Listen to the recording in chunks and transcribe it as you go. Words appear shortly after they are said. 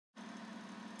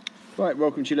Right,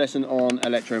 welcome to your lesson on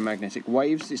electromagnetic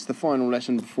waves. It's the final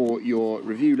lesson before your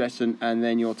review lesson and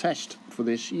then your test for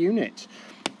this unit.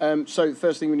 So the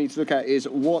first thing we need to look at is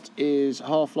what is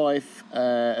half-life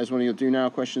as one of your do now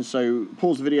questions. So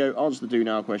pause the video, answer the do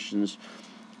now questions.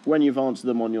 When you've answered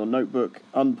them on your notebook,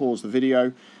 unpause the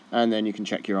video and then you can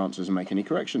check your answers and make any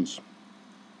corrections.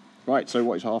 Right, so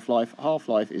what is half-life?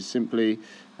 Half-life is simply,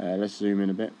 let's zoom in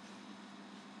a bit.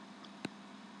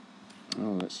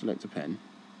 Oh, let's select a pen.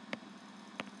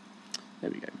 There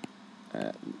we go.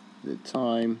 The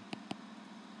time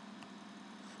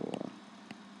for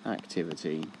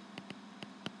activity,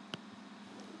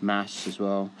 mass as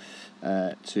well,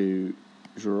 to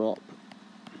drop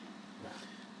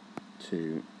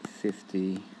to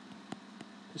 50%,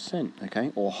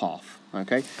 okay, or half,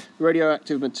 okay.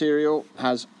 Radioactive material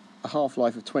has a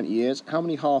half-life of 20 years. How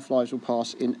many half-lives will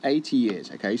pass in 80 years,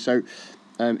 okay? So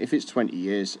if it's 20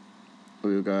 years,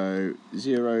 we'll go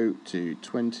 0 to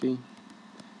 20,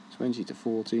 20 to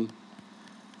 40,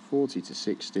 40 to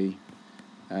 60,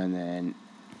 and then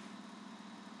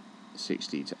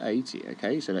 60 to 80,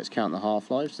 okay? So let's count the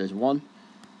half-lives. There's 1,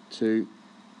 2,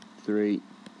 3,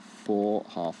 4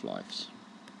 half-lives.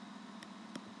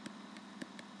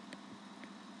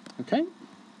 Okay?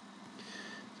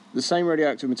 The same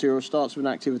radioactive material starts with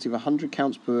an activity of 100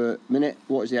 counts per minute.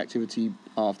 What is the activity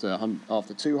after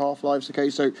 2 half-lives? Okay,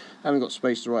 so I haven't got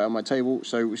space to write on my table,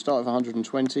 so we start with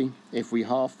 120. If we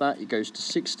half that, it goes to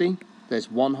 60. There's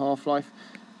 1 half-life.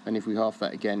 And if we half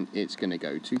that again, it's going to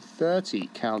go to 30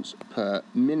 counts per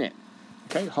minute.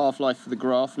 Okay, half-life for the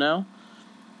graph now.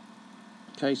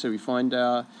 Okay, so we find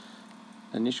our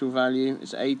initial value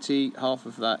is 80. Half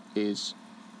of that is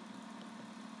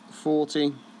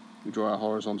 40. We draw a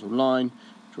horizontal line,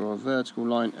 draw a vertical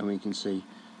line, and we can see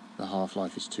the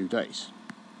half-life is 2 days.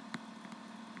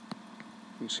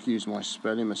 Excuse my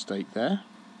spelling mistake there.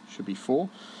 Should be 4.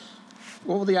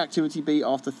 What will the activity be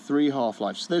after 3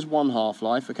 half-lives? So there's 1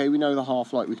 half-life. Okay, we know the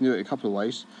half-life. We can do it a couple of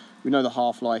ways. We know the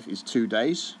half-life is 2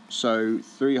 days. So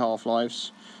 3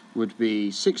 half-lives would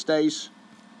be 6 days.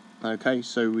 Okay,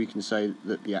 so we can say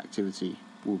that the activity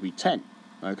will be 10.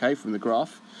 Okay, from the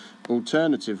graph.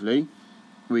 Alternatively,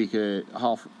 we could,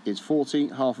 half is 40,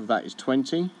 half of that is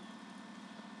 20.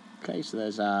 Okay, so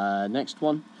there's our next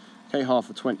one. Okay, half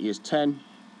of 20 is 10.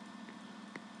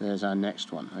 There's our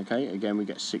next one. Okay, again we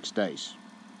get 6 days.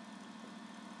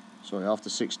 Sorry, after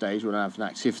 6 days we'll have an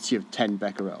activity of 10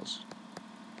 becquerels.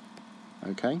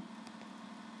 Okay,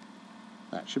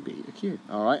 that should be a Q.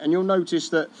 Alright, and you'll notice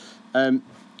that on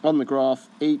the graph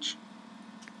each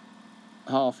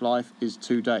half-life is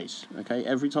 2 days. Okay,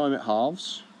 every time it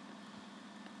halves,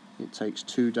 it takes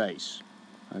 2 days.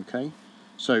 Okay,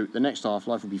 so the next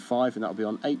half-life will be 5, and that will be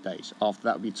on 8 days. After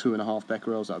that will be 2.5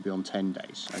 becquerels, that will be on 10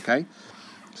 days. Okay,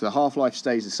 so the half-life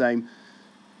stays the same,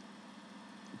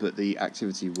 but the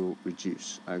activity will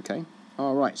reduce. Okay,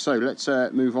 all right. So let's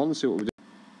move on and see what we do.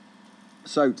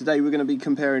 So today we're going to be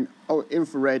comparing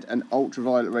infrared and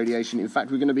ultraviolet radiation. In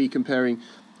fact, we're going to be comparing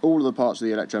all of the parts of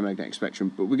the electromagnetic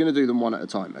spectrum, but we're going to do them one at a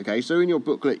time. Okay, so in your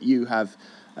booklet you have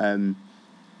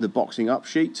the boxing up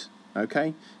sheet.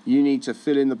 Okay, you need to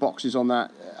fill in the boxes on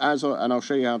that and I'll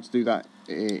show you how to do that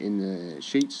in the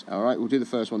sheets. All right, we'll do the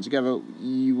first one together.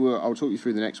 I'll talk you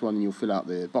through the next one and you'll fill out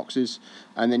the boxes,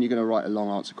 and then you're going to write a long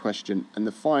answer question, and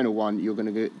the final one you're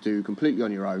going to do completely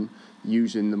on your own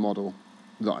using the model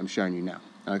that I'm showing you now.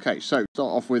 Okay, so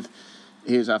start off with,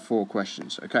 here's our 4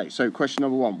 questions. Okay, so question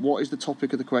number 1, what is the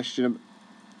topic of the question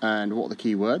and what are the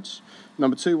key words?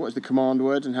 Number 2, what is the command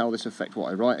word and how will this affect what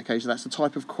I write? Okay, so that's the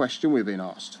type of question we're being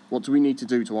asked. What do we need to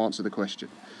do to answer the question?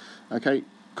 Okay,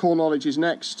 core knowledge is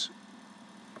next.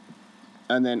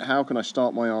 And then how can I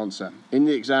start my answer? In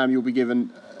the exam, you'll be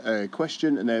given a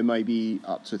question and there may be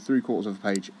up to 3/4 of a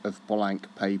page of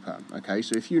blank paper. Okay,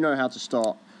 so if you know how to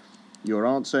start your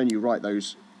answer and you write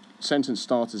those sentence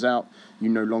starters out, you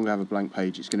no longer have a blank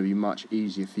page. It's going to be much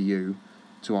easier for you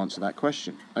to answer that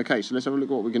question. Okay, so let's have a look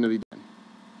at what we're going to be doing.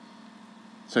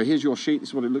 So here's your sheet. This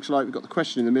is what it looks like. We've got the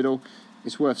question in the middle.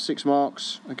 It's worth 6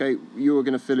 marks. Okay, you are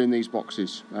going to fill in these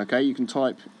boxes. Okay, you can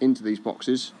type into these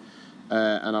boxes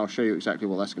and I'll show you exactly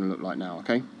what that's going to look like now.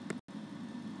 Okay,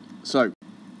 so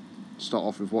start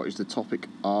off with what is the topic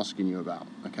asking you about.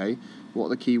 Okay, what are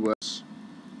the keywords?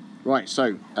 Right,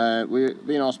 so we're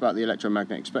being asked about the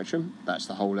electromagnetic spectrum. That's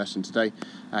the whole lesson today.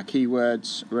 Our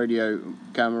keywords, radio,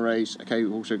 gamma rays. Okay,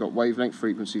 we've also got wavelength,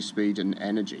 frequency, speed, and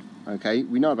energy. Okay,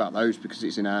 we know about those because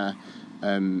it's in our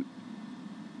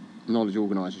knowledge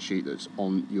organizer sheet that's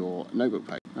on your notebook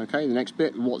page. Okay, the next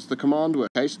bit, what's the command word?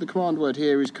 Okay, so the command word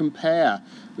here is compare.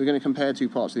 We're going to compare 2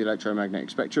 parts of the electromagnetic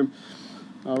spectrum.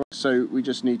 All right, so we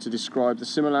just need to describe the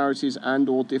similarities and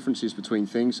or differences between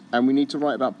things, and we need to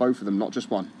write about both of them, not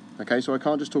just one. Okay, so I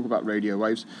can't just talk about radio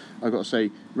waves. I've got to say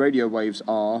radio waves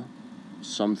are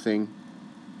something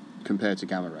compared to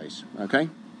gamma rays. Okay,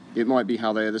 it might be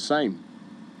how they are the same.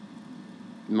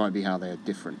 It might be how they are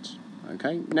different.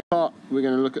 Okay, next part we're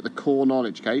going to look at the core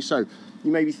knowledge. Okay, so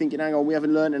you may be thinking, hang on, we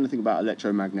haven't learned anything about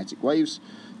electromagnetic waves.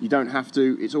 You don't have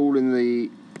to. It's all in the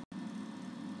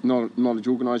knowledge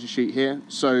organizer sheet here.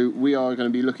 So we are going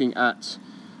to be looking at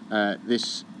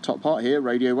this top part here,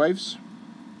 radio waves.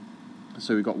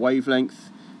 So we've got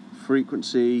wavelength,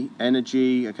 frequency,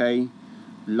 energy, okay,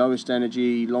 lowest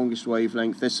energy, longest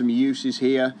wavelength. There's some uses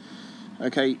here,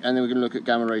 okay, and then we're going to look at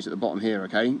gamma rays at the bottom here,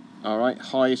 okay. All right,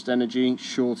 highest energy,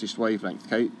 shortest wavelength,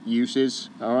 okay, uses,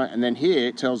 all right, and then here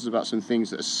it tells us about some things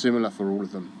that are similar for all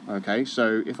of them, okay.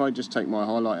 So if I just take my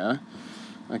highlighter,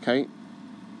 okay,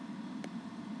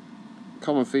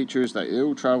 common feature is that they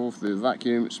all travel through the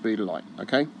vacuum at speed of light,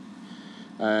 okay.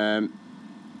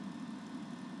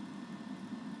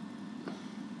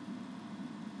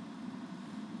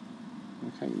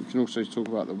 Okay, we can also talk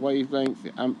about the wavelength,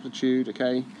 the amplitude,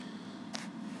 okay.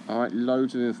 Alright,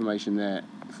 loads of information there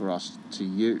for us to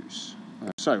use.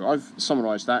 So I've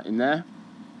summarised that in there.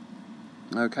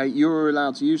 Okay, you're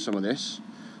allowed to use some of this.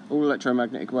 All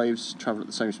electromagnetic waves travel at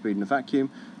the same speed in a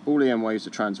vacuum. All EM waves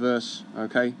are transverse,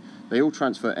 okay. They all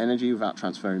transfer energy without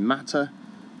transferring matter.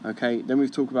 Okay, then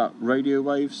we've talked about radio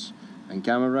waves and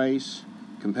gamma rays,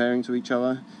 comparing to each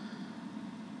other,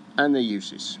 and their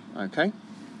uses, okay.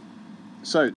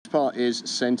 So this part is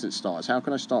sentence starters. How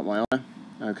can I start my answer?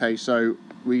 Okay, so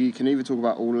we can either talk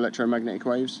about all electromagnetic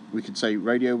waves. We could say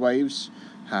radio waves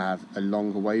have a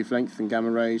longer wavelength than gamma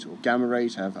rays, or gamma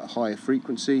rays have a higher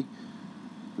frequency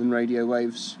than radio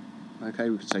waves.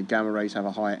 Okay, we could say gamma rays have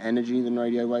a higher energy than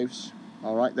radio waves.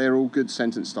 All right, they're all good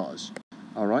sentence starters.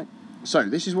 All right, so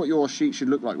this is what your sheet should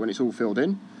look like when it's all filled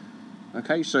in.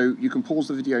 Okay, so you can pause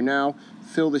the video now,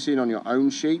 fill this in on your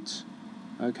own sheet.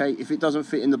 Okay, if it doesn't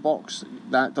fit in the box,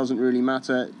 that doesn't really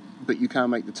matter, but you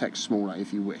can make the text smaller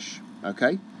if you wish.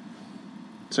 Okay,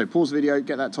 so pause the video,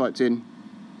 get that typed in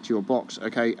to your box.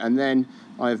 Okay, and then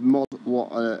I have modeled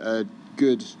what a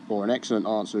good or an excellent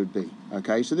answer would be.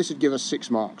 Okay, so this would give us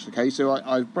 6 marks. Okay, so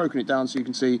I've broken it down so you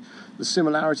can see the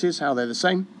similarities, how they're the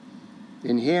same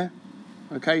in here.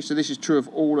 Okay, so this is true of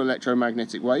all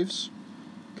electromagnetic waves.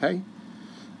 Okay.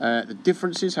 The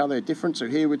differences, how they're different. So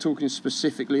here we're talking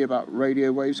specifically about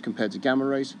radio waves compared to gamma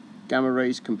rays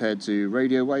compared to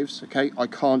radio waves. Okay, I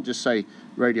can't just say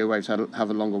radio waves have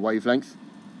a longer wavelength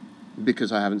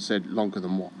because I haven't said longer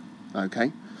than what.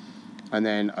 Okay, and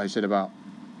then I said about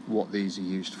what these are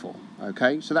used for.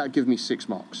 Okay, so that would give me 6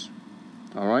 marks.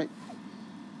 All right.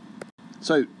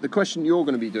 So the question you're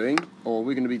going to be doing, or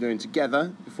we're going to be doing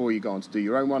together before you go on to do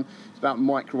your own one, is about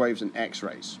microwaves and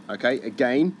X-rays. Okay,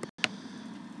 again,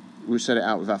 we'll set it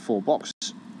out with our 4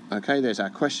 boxes. Okay, there's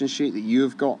our question sheet that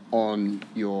you've got on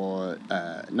your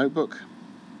notebook.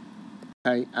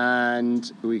 Okay,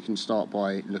 and we can start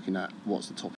by looking at what's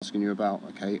the topic asking you about.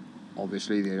 Okay,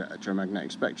 obviously the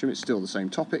electromagnetic spectrum, it's still the same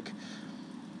topic.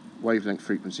 Wavelength,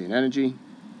 frequency and energy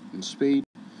and speed.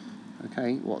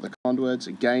 Okay, what are the command words?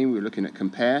 Again, we're looking at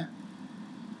compare.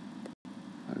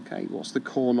 Okay, what's the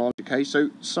core knowledge? Okay,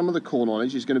 so some of the core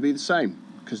knowledge is going to be the same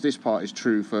because this part is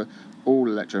true for all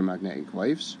electromagnetic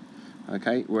waves.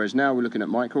 Okay, whereas now we're looking at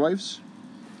microwaves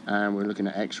and we're looking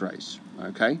at X-rays.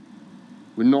 Okay,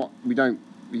 we don't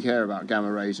care about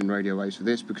gamma rays and radio waves for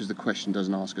this because the question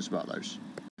doesn't ask us about those.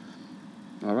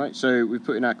 All right, so we've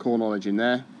put in our core knowledge in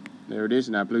there. There it is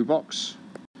in our blue box.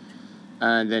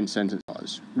 And then sentence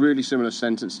starters. Really similar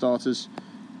sentence starters.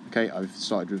 Okay, I've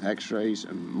started with X-rays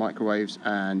and microwaves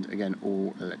and again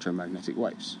all electromagnetic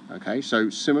waves. Okay,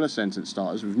 so similar sentence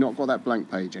starters. We've not got that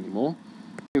blank page anymore.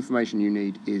 The information you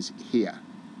need is here.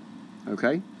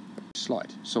 Okay,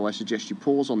 slide. So I suggest you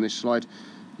pause on this slide.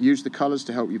 Use the colours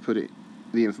to help you put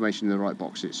the information in the right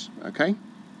boxes. Okay,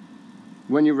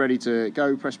 when you're ready to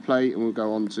go, press play and we'll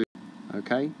go on to,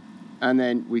 okay, and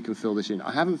then we can fill this in.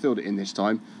 I haven't filled it in this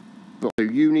time, but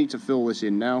you need to fill this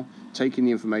in now, taking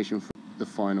the information from the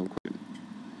final question.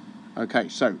 Okay,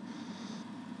 so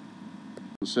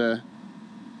answer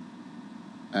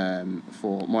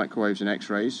for microwaves and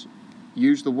X-rays.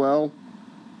 Use the whirl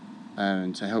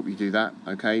and to help you do that.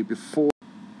 Okay, before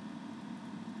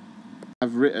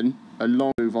I've written a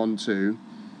long move on to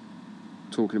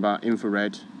talking about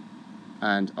infrared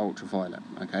and ultraviolet.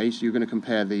 Okay, so you're going to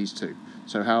compare these two.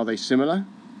 So how are they similar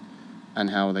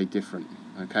and how are they different?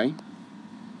 Okay.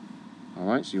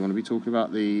 Alright, so you want to be talking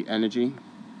about the energy,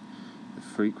 the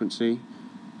frequency,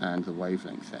 and the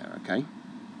wavelength there, okay?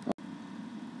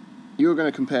 you're going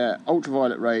to compare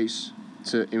ultraviolet rays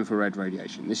to infrared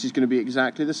radiation. This is going to be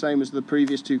exactly the same as the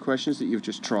previous two questions that you've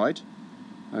just tried.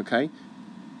 Okay,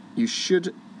 you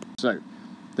should, so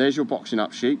there's your boxing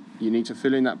up sheet. You need to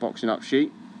fill in that boxing up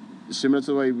sheet, similar to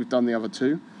the way we've done the other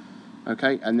two.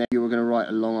 Okay, and then you are going to write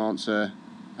a long answer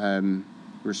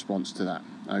response to that.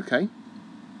 Okay,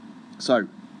 so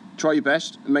try your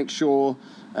best, make sure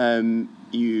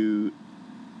you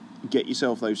get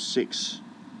yourself those 6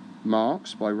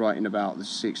 marks by writing about the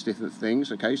 6 different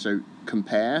things. Okay, so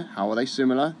compare, how are they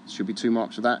similar? Should be 2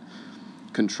 marks for that.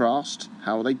 Contrast,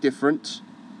 how are they different?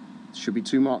 Should be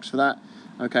 2 marks for that.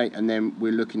 Okay, and then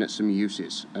we're looking at some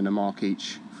uses, and a mark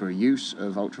each for a use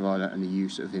of ultraviolet and a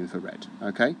use of infrared.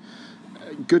 Okay,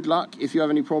 good luck. If you have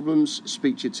any problems,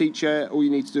 speak to your teacher. All you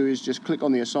need to do is just click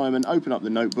on the assignment, open up the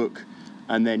notebook,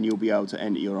 and then you'll be able to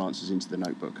enter your answers into the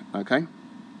notebook. Okay,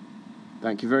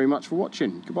 thank you very much for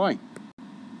watching. Goodbye.